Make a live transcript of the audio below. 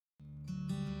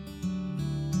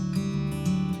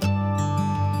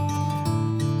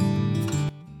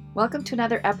Welcome to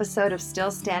another episode of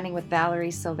Still Standing with Valerie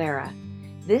Silvera.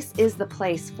 This is the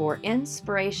place for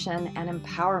inspiration and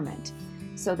empowerment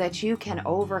so that you can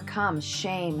overcome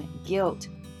shame, guilt,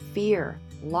 fear,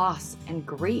 loss, and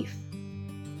grief.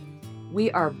 We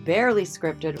are barely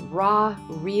scripted, raw,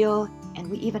 real,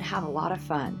 and we even have a lot of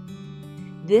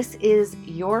fun. This is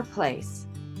your place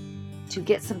to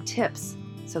get some tips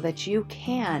so that you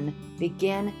can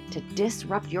begin to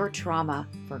disrupt your trauma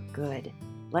for good.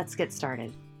 Let's get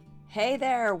started. Hey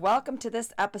there, welcome to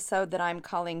this episode that I'm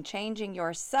calling Changing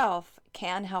Yourself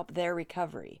Can Help Their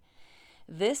Recovery.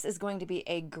 This is going to be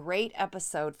a great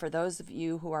episode for those of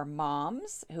you who are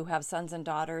moms, who have sons and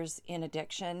daughters in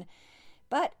addiction,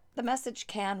 but the message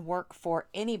can work for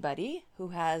anybody who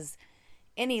has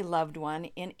any loved one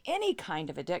in any kind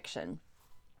of addiction,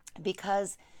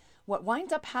 because what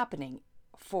winds up happening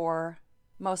for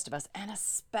most of us, and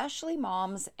especially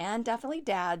moms and definitely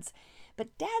dads,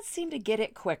 but dads seem to get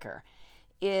it quicker,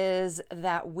 is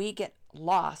that we get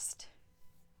lost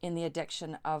in the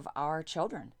addiction of our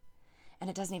children. And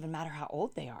it doesn't even matter how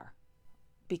old they are,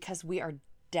 because we are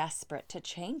desperate to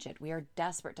change it. We are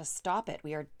desperate to stop it.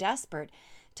 We are desperate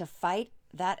to fight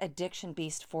that addiction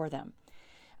beast for them.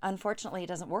 Unfortunately, it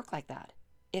doesn't work like that.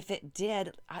 If it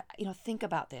did, think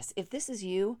about this. If this is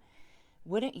you,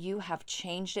 wouldn't you have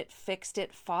changed it, fixed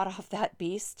it, fought off that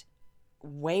beast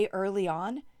way early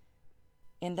on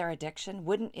in their addiction?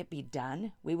 Wouldn't it be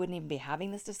done? We wouldn't even be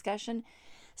having this discussion.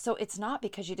 So it's not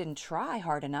because you didn't try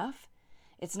hard enough.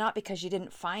 It's not because you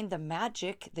didn't find the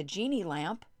magic, the genie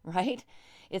lamp, right?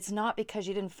 It's not because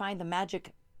you didn't find the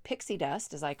magic pixie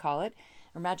dust, as I call it,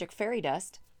 or magic fairy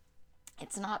dust.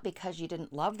 It's not because you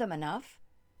didn't love them enough.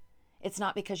 It's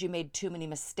not because you made too many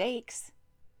mistakes.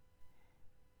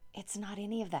 It's not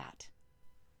any of that.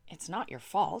 It's not your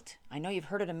fault. I know you've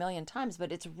heard it a million times,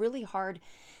 but it's really hard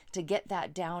to get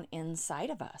that down inside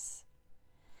of us.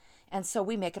 And so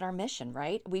we make it our mission,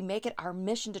 right? We make it our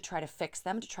mission to try to fix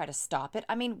them, to try to stop it.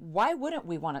 I mean, why wouldn't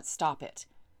we want to stop it?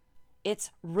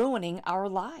 It's ruining our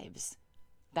lives.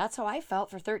 That's how I felt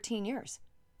for 13 years.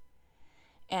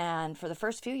 And for the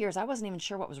first few years, I wasn't even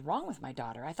sure what was wrong with my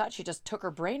daughter. I thought she just took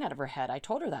her brain out of her head. I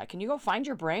told her that. Can you go find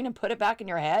your brain and put it back in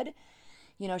your head?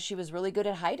 She was really good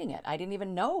at hiding it. I didn't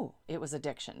even know it was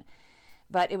addiction.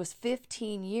 But it was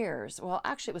 15 years. Well,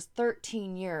 actually, it was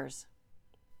 13 years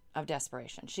of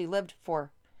desperation. She lived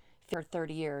for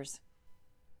 30 years,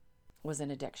 was in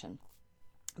addiction.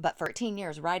 But 13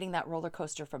 years riding that roller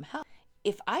coaster from hell.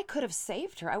 If I could have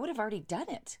saved her, I would have already done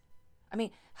it. I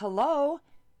mean, hello?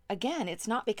 Again, it's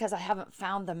not because I haven't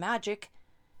found the magic.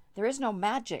 There is no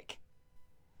magic.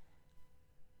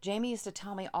 Jamie used to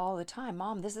tell me all the time,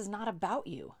 Mom, this is not about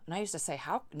you. And I used to say,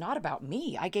 how? Not about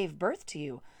me. I gave birth to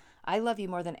you. I love you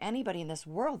more than anybody in this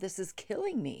world. This is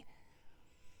killing me.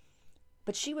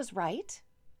 But she was right.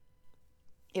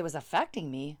 It was affecting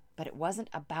me, but it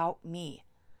wasn't about me.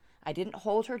 I didn't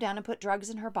hold her down and put drugs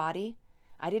in her body.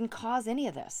 I didn't cause any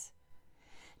of this.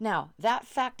 Now, that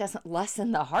fact doesn't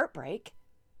lessen the heartbreak.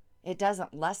 It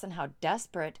doesn't lessen how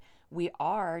desperate we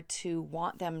are to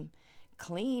want them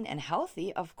clean and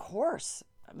healthy, of course.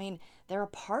 I mean, they're a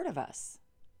part of us.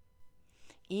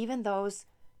 Even those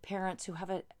parents who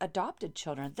have adopted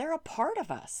children, they're a part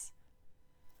of us.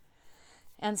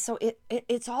 And so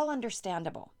it's all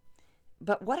understandable.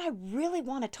 But what I really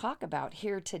want to talk about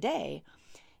here today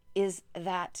is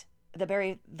that the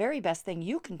very, very best thing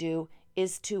you can do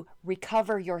is to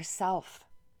recover yourself.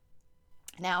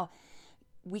 Now,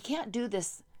 we can't do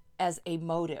this as a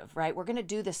motive, right? We're going to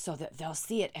do this so that they'll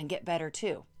see it and get better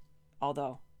too.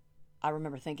 Although I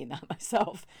remember thinking that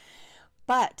myself.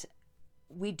 But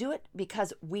we do it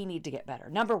because we need to get better.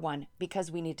 Number one,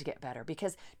 because we need to get better.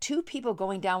 Because two people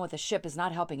going down with a ship is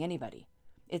not helping anybody.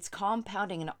 It's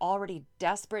compounding an already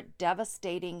desperate,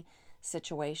 devastating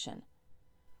situation.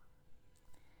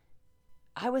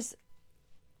 I was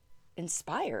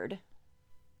inspired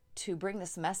to bring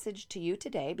this message to you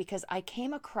today because I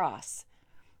came across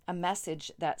a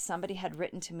message that somebody had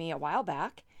written to me a while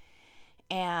back,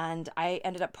 and I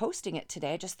ended up posting it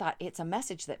today. I just thought it's a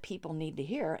message that people need to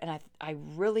hear, and I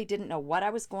really didn't know what I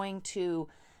was going to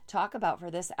talk about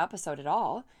for this episode at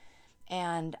all,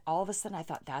 and all of a sudden I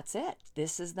thought, that's it.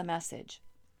 This is the message.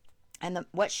 And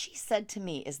what she said to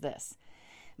me is this: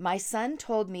 my son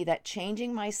told me that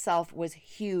changing myself was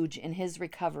huge in his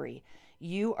recovery.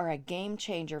 You are a game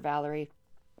changer, Valerie.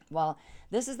 Well,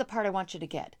 this is the part I want you to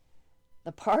get.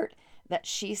 The part that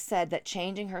she said that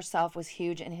changing herself was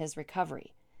huge in his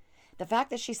recovery. The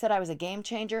fact that she said I was a game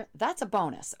changer, that's a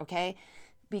bonus, okay?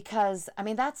 Because,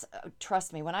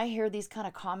 trust me, when I hear these kind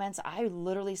of comments, I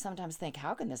literally sometimes think,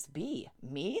 how can this be?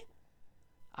 Me?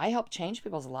 I help change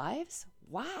people's lives?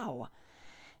 Wow.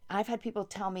 I've had people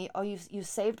tell me, oh, you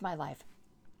saved my life.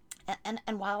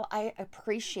 And while I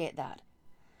appreciate that,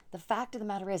 the fact of the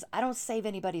matter is I don't save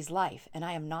anybody's life, and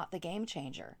I am not the game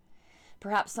changer.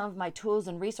 Perhaps some of my tools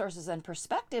and resources and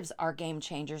perspectives are game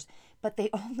changers, but they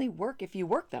only work if you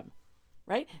work them,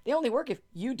 right? They only work if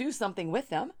you do something with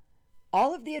them.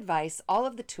 All of the advice, all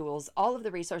of the tools, all of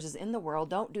the resources in the world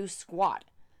don't do squat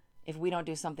if we don't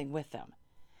do something with them.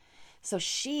 So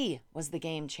she was the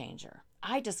game changer.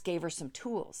 I just gave her some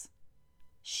tools.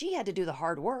 She had to do the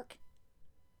hard work.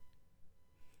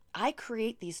 I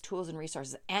create these tools and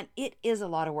resources, and it is a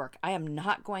lot of work. I am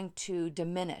not going to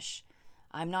diminish.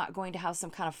 I'm not going to have some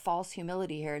kind of false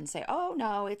humility here and say, oh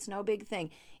no, it's no big thing.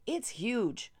 It's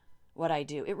huge what I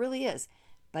do. It really is.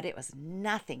 But it was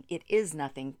nothing. It is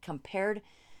nothing compared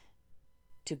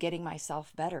to getting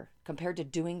myself better, compared to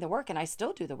doing the work. And I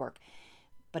still do the work.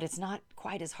 But it's not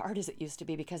quite as hard as it used to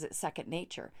be because it's second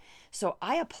nature. So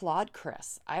I applaud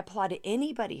Chris. I applaud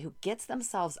anybody who gets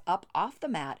themselves up off the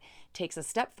mat, takes a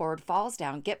step forward, falls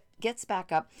down, gets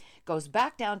back up, goes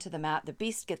back down to the mat. The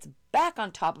beast gets back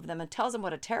on top of them and tells them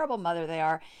what a terrible mother they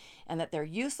are and that they're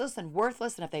useless and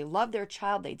worthless. And if they loved their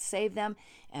child, they'd save them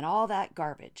and all that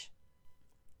garbage.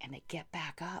 And they get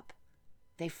back up.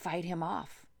 They fight him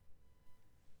off.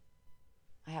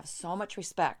 I have so much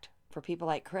respect for people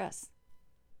like Chris,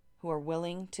 who are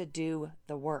willing to do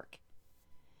the work.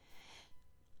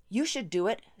 You should do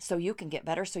it so you can get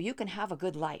better, so you can have a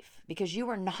good life, because you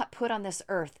were not put on this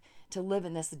earth to live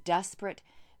in this desperate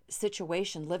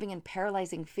situation, living in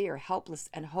paralyzing fear, helpless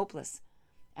and hopeless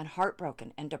and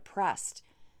heartbroken and depressed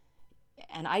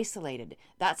and isolated.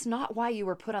 That's not why you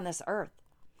were put on this earth.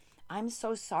 I'm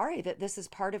so sorry that this is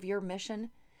part of your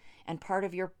mission and part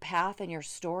of your path and your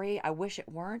story. I wish it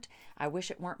weren't. I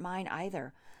wish it weren't mine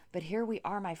either. But here we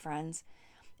are, my friends.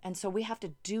 And so we have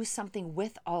to do something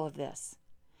with all of this.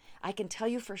 I can tell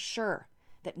you for sure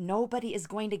that nobody is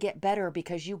going to get better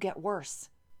because you get worse.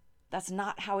 That's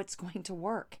not how it's going to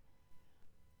work.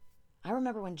 I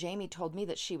remember when Jamie told me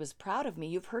that she was proud of me.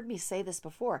 You've heard me say this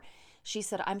before. She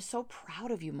said, I'm so proud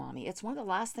of you, Mommy. It's one of the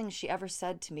last things she ever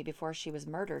said to me before she was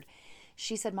murdered.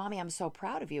 She said, Mommy, I'm so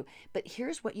proud of you. But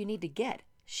here's what you need to get.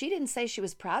 She didn't say she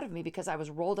was proud of me because I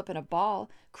was rolled up in a ball,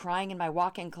 crying in my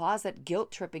walk-in closet,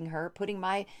 guilt-tripping her, putting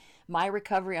my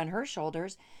recovery on her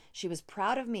shoulders. She was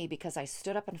proud of me because I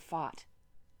stood up and fought,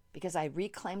 because I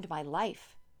reclaimed my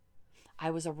life.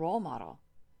 I was a role model.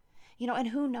 And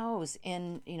who knows,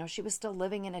 she was still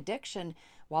living in addiction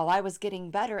while I was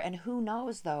getting better. And who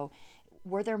knows, though,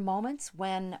 were there moments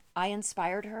when I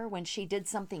inspired her, when she did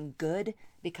something good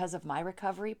because of my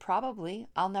recovery? Probably.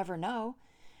 I'll never know.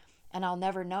 And I'll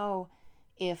never know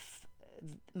if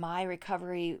my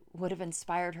recovery would have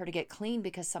inspired her to get clean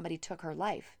because somebody took her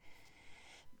life.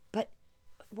 But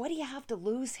what do you have to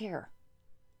lose here?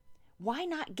 Why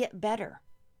not get better?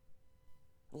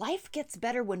 Life gets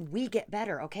better when we get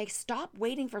better, okay? Stop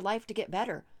waiting for life to get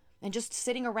better and just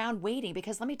sitting around waiting,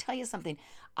 because let me tell you something.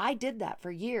 I did that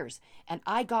for years and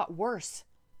I got worse.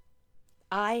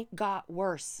 I got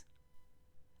worse.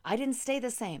 I didn't stay the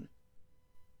same.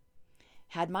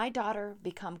 Had my daughter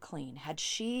become clean, had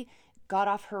she got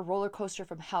off her roller coaster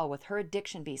from hell with her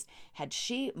addiction beast, had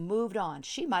she moved on,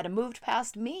 she might have moved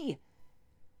past me,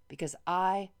 because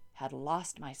I had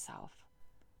lost myself.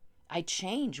 I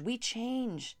change. We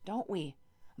change, don't we?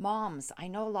 Moms, I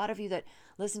know a lot of you that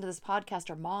listen to this podcast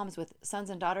are moms with sons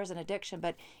and daughters in addiction,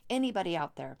 but anybody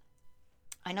out there,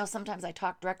 I know sometimes I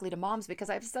talk directly to moms because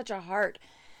I have such a heart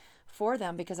for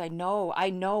them, because I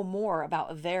know more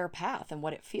about their path and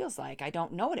what it feels like. I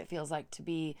don't know what it feels like to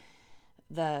be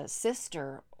the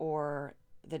sister or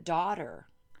the daughter.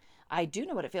 I do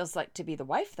know what it feels like to be the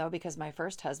wife, though, because my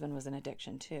first husband was in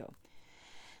addiction too.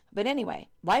 But anyway,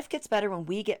 life gets better when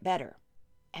we get better.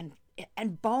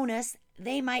 And bonus,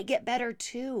 they might get better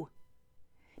too.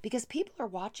 Because people are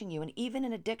watching you, and even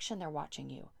in addiction, they're watching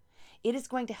you. It is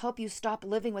going to help you stop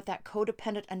living with that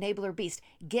codependent enabler beast.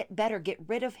 Get better, get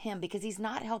rid of him, because he's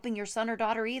not helping your son or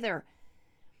daughter either.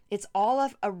 It's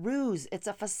all a ruse. It's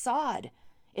a facade.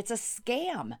 It's a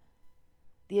scam.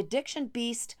 The addiction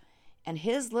beast and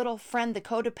his little friend, the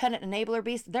codependent enabler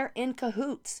beast, they're in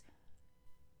cahoots.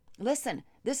 Listen,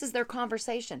 this is their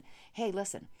conversation. Hey,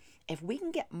 listen, if we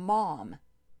can get mom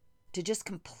to just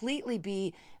completely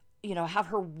be, have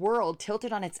her world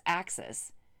tilted on its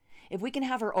axis, if we can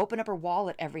have her open up her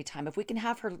wallet every time, if we can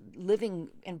have her living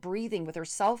and breathing with her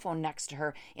cell phone next to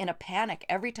her in a panic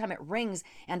every time it rings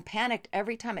and panicked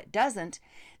every time it doesn't,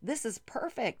 this is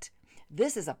perfect.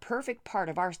 This is a perfect part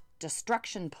of our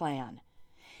destruction plan,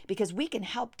 because we can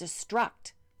help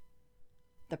destruct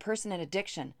the person in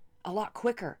addiction a lot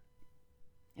quicker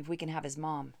if we can have his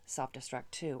mom self-destruct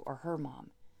too, or her mom.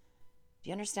 Do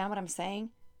you understand what I'm saying?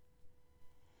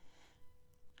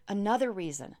 Another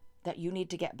reason that you need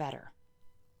to get better,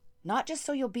 not just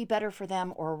so you'll be better for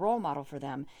them or a role model for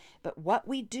them, but what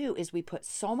we do is we put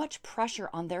so much pressure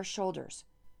on their shoulders.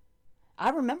 I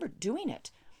remember doing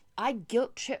it. I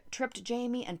guilt tripped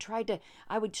Jamie and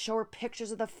I would show her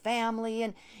pictures of the family,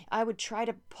 and I would try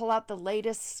to pull out the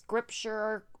latest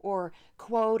scripture or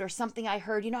quote or something I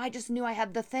heard. I just knew I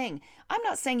had the thing. I'm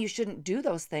not saying you shouldn't do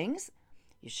those things.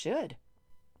 You should.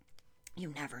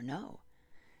 You never know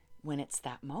when it's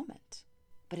that moment,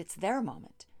 but it's their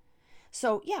moment.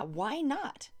 So yeah, why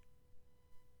not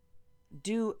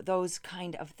do those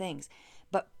kind of things?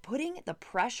 But putting the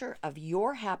pressure of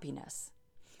your happiness,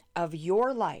 of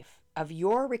your life, of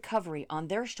your recovery on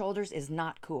their shoulders is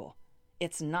not cool.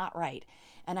 It's not right.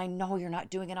 And I know you're not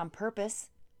doing it on purpose.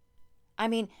 I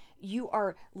mean, you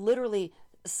are literally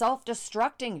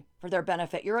self-destructing for their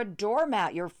benefit. You're a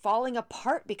doormat. You're falling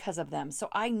apart because of them. So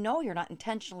I know you're not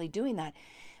intentionally doing that.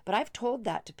 But I've told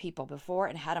that to people before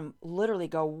and had them literally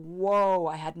go, whoa,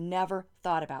 I had never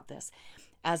thought about this.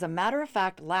 As a matter of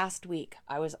fact, last week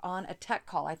I was on a tech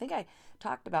call. I think I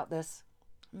talked about this.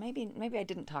 Maybe I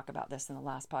didn't talk about this in the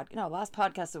last podcast. No, last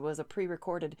podcast, it was a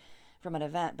pre-recorded from an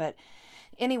event. But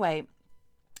anyway,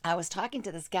 I was talking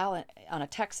to this gal on a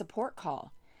tech support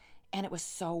call, and it was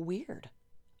so weird.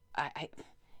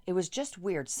 It was just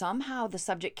weird. Somehow the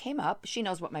subject came up. She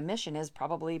knows what my mission is,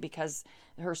 probably because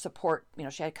her support,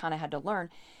 she kind of had to learn.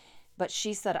 But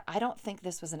she said, I don't think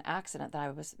this was an accident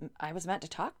that I was meant to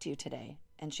talk to you today.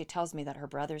 And she tells me that her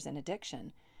brother's in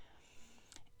addiction.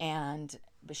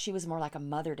 But she was more like a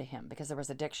mother to him because there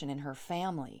was addiction in her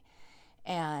family.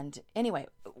 And anyway,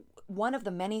 one of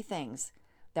the many things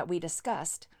that we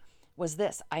discussed was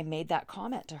this. I made that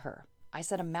comment to her. I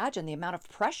said, imagine the amount of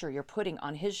pressure you're putting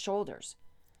on his shoulders.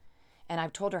 And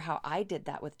I've told her how I did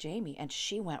that with Jamie. And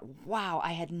she went, wow,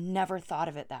 I had never thought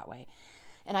of it that way.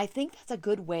 And I think that's a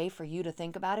good way for you to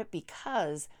think about it,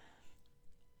 because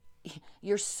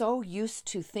you're so used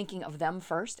to thinking of them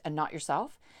first and not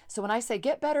yourself. So when I say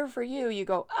get better for you, you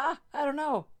go, I don't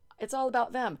know. It's all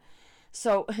about them.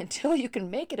 So until you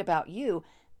can make it about you,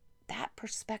 that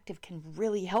perspective can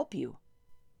really help you.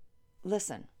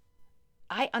 Listen,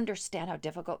 I understand how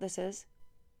difficult this is,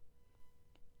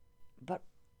 but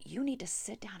you need to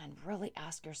sit down and really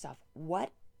ask yourself,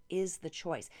 what is the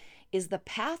choice? Is the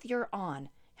path you're on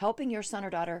helping your son or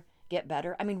daughter get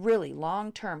better? I mean, really,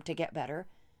 long term to get better.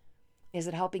 Is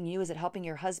it helping you? Is it helping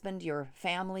your husband, your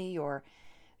family, your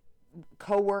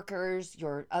coworkers,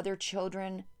 your other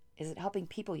children? Is it helping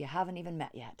people you haven't even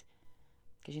met yet?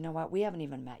 Because you know what? We haven't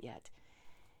even met yet.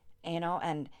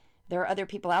 And there are other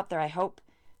people out there I hope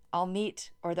I'll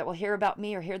meet, or that will hear about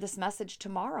me or hear this message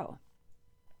tomorrow.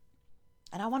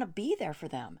 And I want to be there for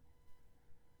them.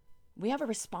 We have a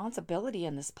responsibility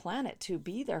in this planet to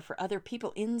be there for other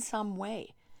people in some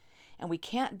way. And we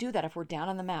can't do that if we're down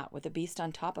on the mat with a beast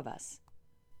on top of us.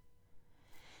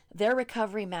 Their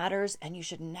recovery matters, and you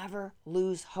should never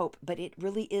lose hope, but it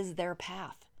really is their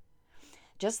path.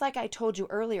 Just like I told you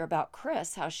earlier about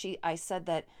Chris, how I said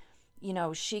that,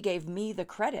 she gave me the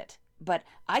credit, but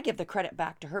I give the credit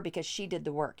back to her because she did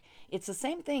the work. It's the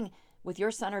same thing with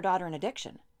your son or daughter in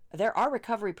addiction. There are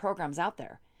recovery programs out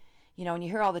there, and you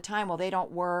hear all the time, well, they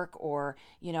don't work, or,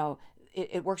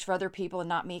 it works for other people and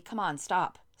not me. Come on,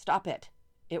 stop it.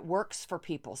 It works for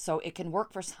people. So it can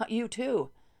work for you too.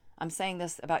 I'm saying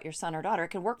this about your son or daughter. It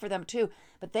can work for them too,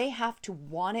 but they have to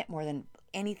want it more than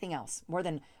anything else, more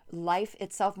than life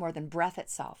itself, more than breath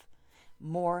itself,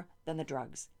 more than the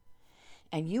drugs.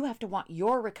 And you have to want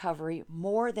your recovery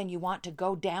more than you want to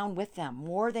go down with them,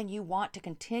 more than you want to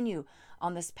continue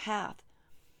on this path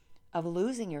of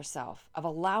losing yourself, of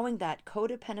allowing that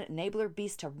codependent enabler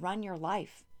beast to run your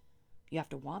life. You have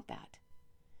to want that.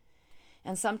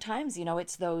 And sometimes,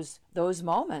 it's those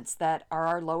moments that are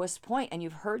our lowest point. And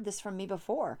you've heard this from me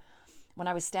before. When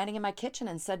I was standing in my kitchen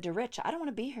and said to Rich, I don't want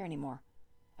to be here anymore.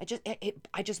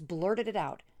 I just blurted it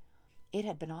out. It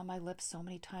had been on my lips so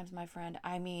many times, my friend.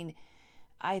 I mean,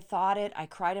 I thought it. I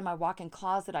cried in my walk-in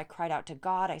closet. I cried out to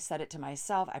God. I said it to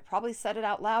myself. I probably said it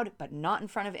out loud, but not in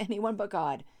front of anyone but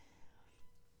God.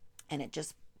 And it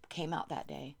just came out that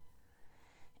day.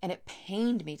 And it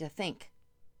pained me to think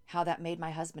how that made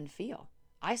my husband feel.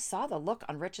 I saw the look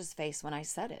on Rich's face when I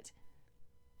said it,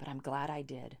 but I'm glad I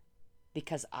did,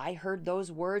 because I heard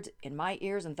those words in my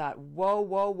ears and thought, whoa,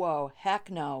 whoa, whoa, heck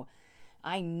no.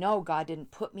 I know God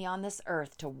didn't put me on this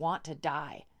earth to want to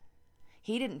die.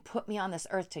 He didn't put me on this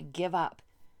earth to give up.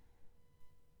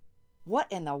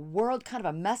 What in the world kind of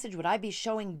a message would I be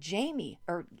showing Jamie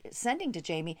or sending to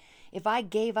Jamie if I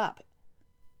gave up?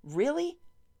 Really?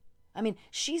 I mean,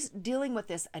 she's dealing with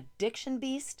this addiction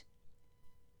beast,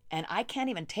 and I can't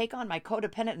even take on my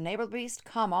codependent neighbor beast?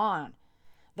 Come on.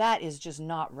 That is just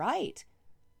not right.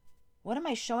 What am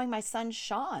I showing my son,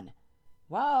 Sean?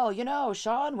 Well,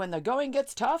 Sean, when the going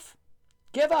gets tough,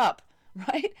 give up,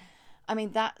 right? I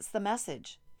mean, that's the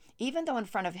message. Even though in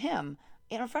front of him,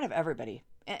 in front of everybody,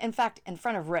 in fact, in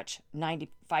front of Rich, 95%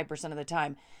 of the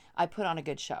time, I put on a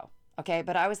good show, okay?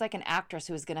 But I was like an actress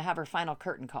who was going to have her final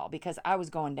curtain call because I was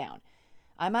going down.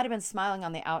 I might have been smiling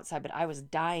on the outside, but I was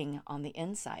dying on the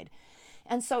inside.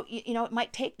 And so, it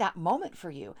might take that moment for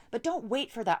you, but don't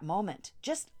wait for that moment.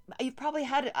 You've probably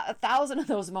had 1,000 of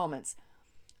those moments.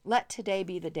 Let today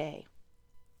be the day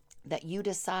that you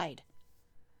decide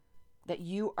that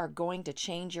you are going to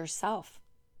change yourself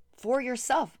for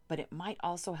yourself, but it might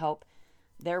also help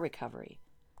their recovery.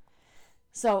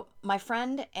 So my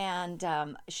friend, and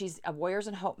she's a Warriors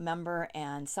in Hope member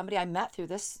and somebody I met through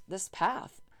this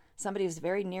path, somebody who's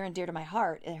very near and dear to my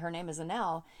heart. Her name is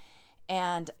Anel.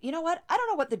 And you know what? I don't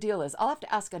know what the deal is. I'll have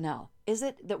to ask Anel. Is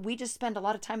it that we just spend a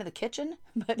lot of time in the kitchen?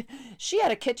 But she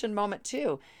had a kitchen moment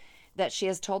too that she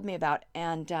has told me about.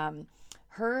 And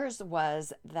hers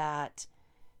was that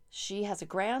she has a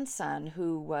grandson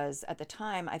who was at the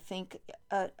time, I think,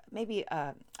 maybe,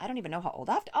 I don't even know how old.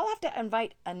 I'll have to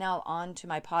invite Anel on to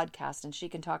my podcast and she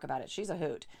can talk about it. She's a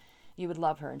hoot. You would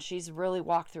love her. And she's really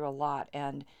walked through a lot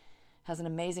and has an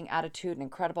amazing attitude and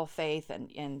incredible faith.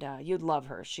 And you'd love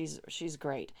her. She's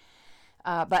great.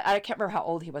 But I can't remember how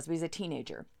old he was, but he's a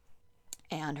teenager.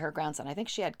 And her grandson, I think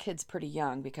she had kids pretty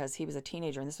young because he was a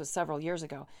teenager and this was several years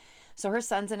ago. So her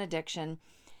son's in addiction.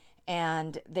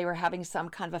 And they were having some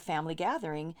kind of a family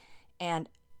gathering, and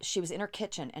she was in her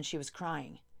kitchen and she was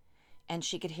crying, and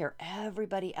she could hear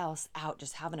everybody else out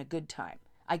just having a good time.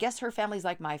 I guess her family's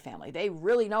like my family. They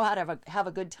really know how to have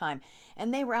a good time.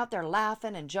 And they were out there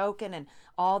laughing and joking and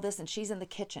all this, and she's in the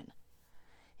kitchen.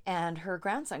 And her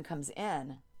grandson comes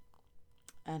in,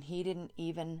 and he didn't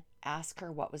even ask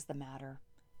her what was the matter.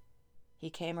 He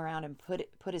came around and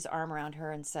put his arm around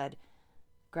her and said,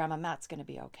 "Grandma, Matt's going to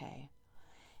be okay."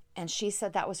 And she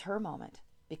said that was her moment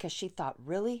because she thought,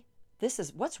 really?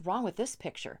 What's wrong with this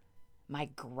picture? My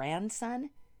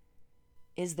grandson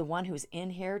is the one who's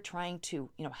in here trying to,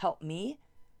 help me.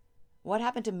 What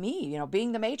happened to me?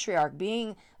 Being the matriarch,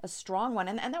 being a strong one.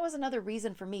 And that was another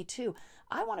reason for me too.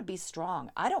 I want to be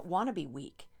strong. I don't want to be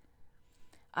weak.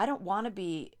 I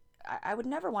would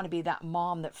never want to be that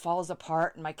mom that falls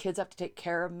apart and my kids have to take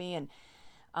care of me. And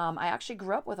I actually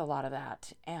grew up with a lot of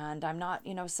that, and I'm not,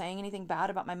 saying anything bad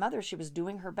about my mother. She was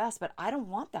doing her best, but I don't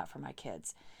want that for my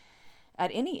kids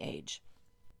at any age.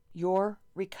 Your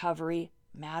recovery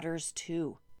matters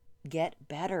too. Get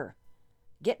better.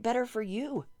 Get better for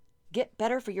you. Get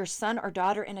better for your son or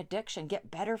daughter in addiction. Get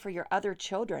better for your other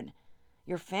children,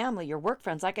 your family, your work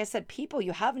friends. Like I said, people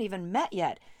you haven't even met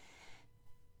yet.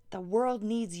 The world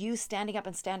needs you standing up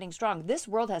and standing strong. This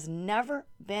world has never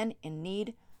been in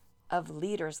need of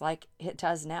leaders like it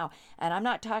does now. And I'm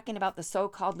not talking about the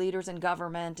so-called leaders in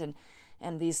government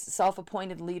and these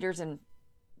self-appointed leaders in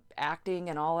acting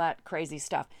and all that crazy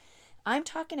stuff. I'm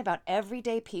talking about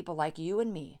everyday people like you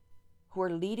and me who are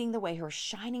leading the way, who are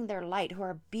shining their light, who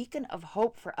are a beacon of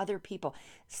hope for other people.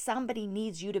 Somebody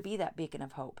needs you to be that beacon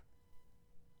of hope.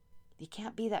 You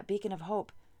can't be that beacon of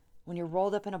hope when you're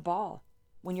rolled up in a ball,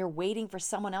 when you're waiting for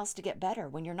someone else to get better,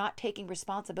 when you're not taking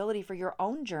responsibility for your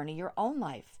own journey, your own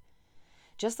life.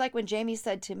 Just like when Jamie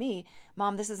said to me,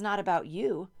 "Mom, this is not about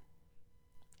you."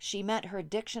 She meant her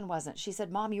addiction wasn't. She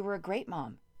said, "Mom, you were a great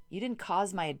mom. You didn't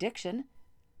cause my addiction."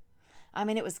 I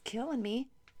mean, it was killing me.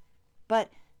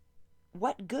 But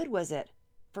what good was it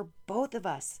for both of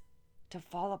us to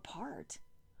fall apart?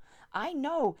 I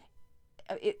know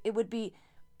it would be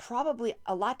probably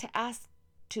a lot to ask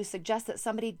to suggest that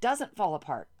somebody doesn't fall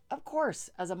apart. Of course,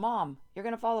 as a mom, you're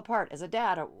going to fall apart. As a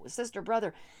dad, a sister,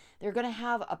 brother, they're going to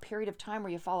have a period of time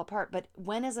where you fall apart. But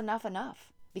when is enough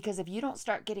enough? Because if you don't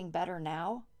start getting better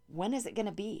now, when is it going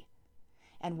to be?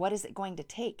 And what is it going to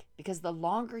take? Because the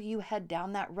longer you head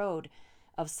down that road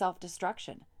of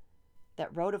self-destruction,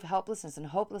 that road of helplessness and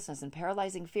hopelessness and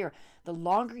paralyzing fear, the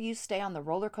longer you stay on the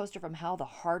roller coaster from hell, the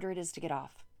harder it is to get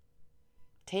off.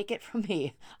 Take it from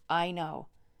me. I know.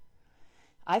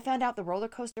 I found out the roller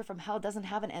coaster from hell doesn't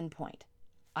have an end point.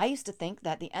 I used to think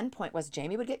that the end point was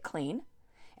Jamie would get clean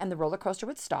and the roller coaster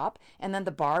would stop and then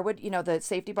the bar would, the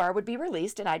safety bar would be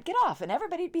released and I'd get off and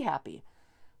everybody'd be happy.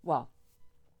 Well,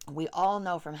 we all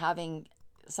know from having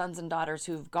sons and daughters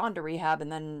who've gone to rehab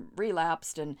and then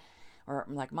relapsed or or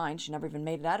like mine, she never even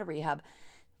made it out of rehab.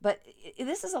 But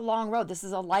this is a long road. This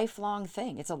is a lifelong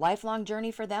thing. It's a lifelong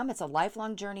journey for them. It's a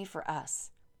lifelong journey for us.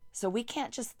 So we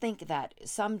can't just think that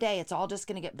someday it's all just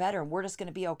going to get better and we're just going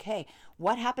to be okay.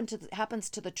 What happens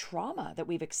to the trauma that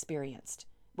we've experienced?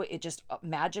 It just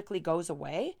magically goes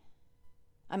away?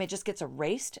 I mean, it just gets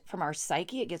erased from our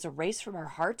psyche. It gets erased from our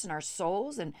hearts and our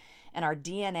souls and our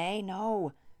DNA.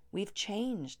 No, we've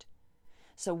changed.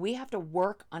 So we have to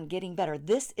work on getting better.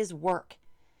 This is work.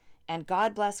 And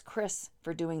God bless Chris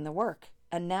for doing the work,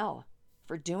 and Nell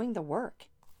for doing the work,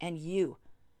 and you,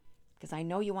 because I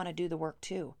know you want to do the work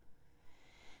too.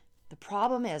 The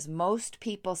problem is most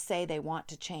people say they want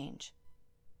to change,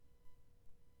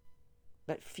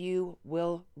 but few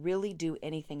will really do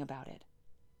anything about it.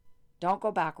 Don't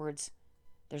go backwards.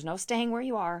 There's no staying where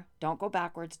you are. Don't go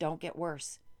backwards. Don't get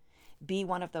worse. Be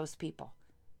one of those people.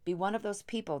 Be one of those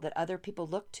people that other people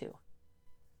look to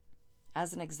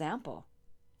as an example.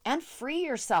 And free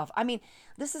yourself. I mean,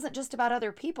 this isn't just about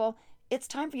other people. It's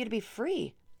time for you to be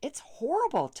free. It's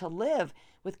horrible to live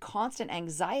with constant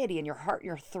anxiety in your heart,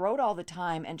 your throat all the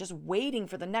time, and just waiting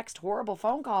for the next horrible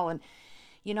phone call. And,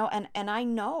 and I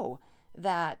know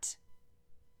that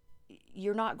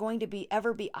you're not going to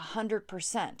ever be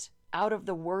 100% out of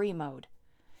the worry mode,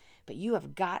 but you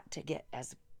have got to get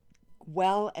as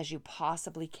well as you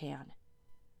possibly can.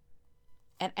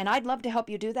 And I'd love to help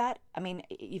you do that. I mean,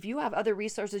 if you have other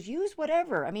resources, use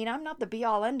whatever. I mean, I'm not the be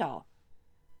all end all.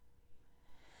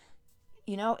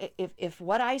 If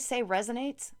what I say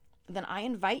resonates, then I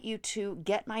invite you to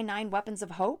get my 9 Weapons of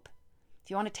Hope.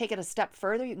 If you want to take it a step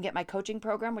further, you can get my coaching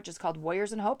program, which is called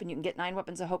Warriors in Hope, and you can get 9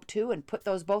 Weapons of Hope too, and put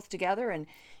those both together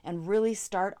and really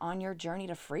start on your journey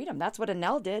to freedom. That's what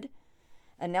Anel did.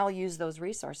 Anel used those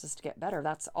resources to get better.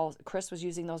 That's all. Chris was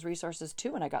using those resources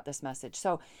too when I got this message.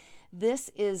 So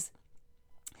this is,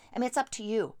 I mean, it's up to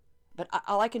you. But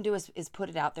all I can do is put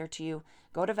it out there to you.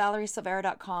 Go to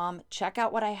ValerieSilvera.com. Check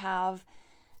out what I have.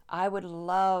 I would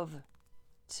love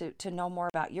to know more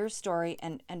about your story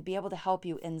and be able to help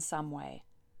you in some way.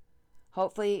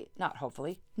 Hopefully,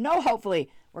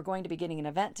 we're going to be getting an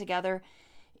event together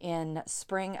in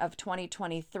spring of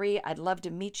 2023. I'd love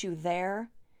to meet you there.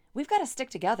 We've got to stick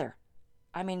together.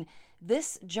 I mean,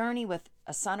 this journey with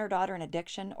a son or daughter in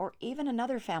addiction, or even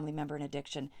another family member in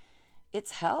addiction,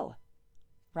 it's hell,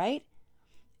 right?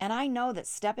 And I know that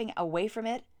stepping away from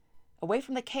it, away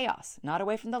from the chaos, not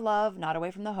away from the love, not away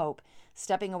from the hope,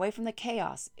 stepping away from the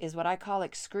chaos is what I call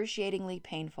excruciatingly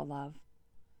painful love.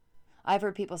 I've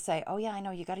heard people say, oh yeah, I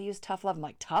know, you got to use tough love. I'm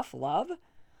like, tough love?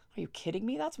 Are you kidding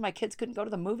me? That's why my kids couldn't go to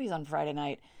the movies on Friday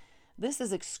night. This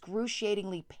is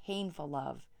excruciatingly painful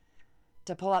love.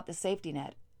 To pull out the safety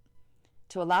net,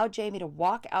 to allow Jamie to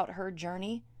walk out her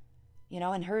journey,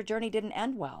 and her journey didn't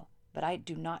end well, but I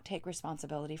do not take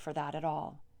responsibility for that at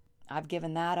all. I've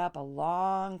given that up a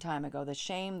long time ago, the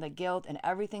shame, the guilt, and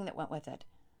everything that went with it.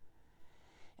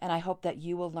 And I hope that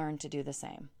you will learn to do the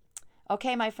same.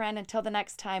 Okay, my friend, until the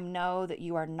next time, know that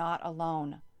you are not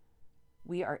alone.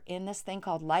 We are in this thing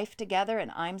called life together, and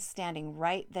I'm standing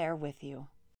right there with you.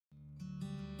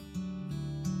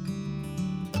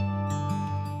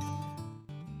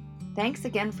 Thanks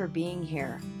again for being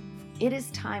here. It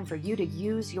is time for you to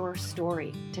use your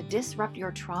story to disrupt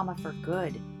your trauma for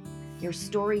good. Your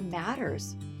story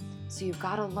matters, so you've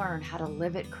got to learn how to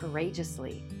live it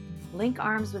courageously. Link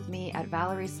arms with me at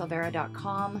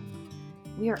ValerieSilvera.com.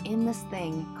 We are in this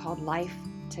thing called life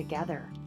together.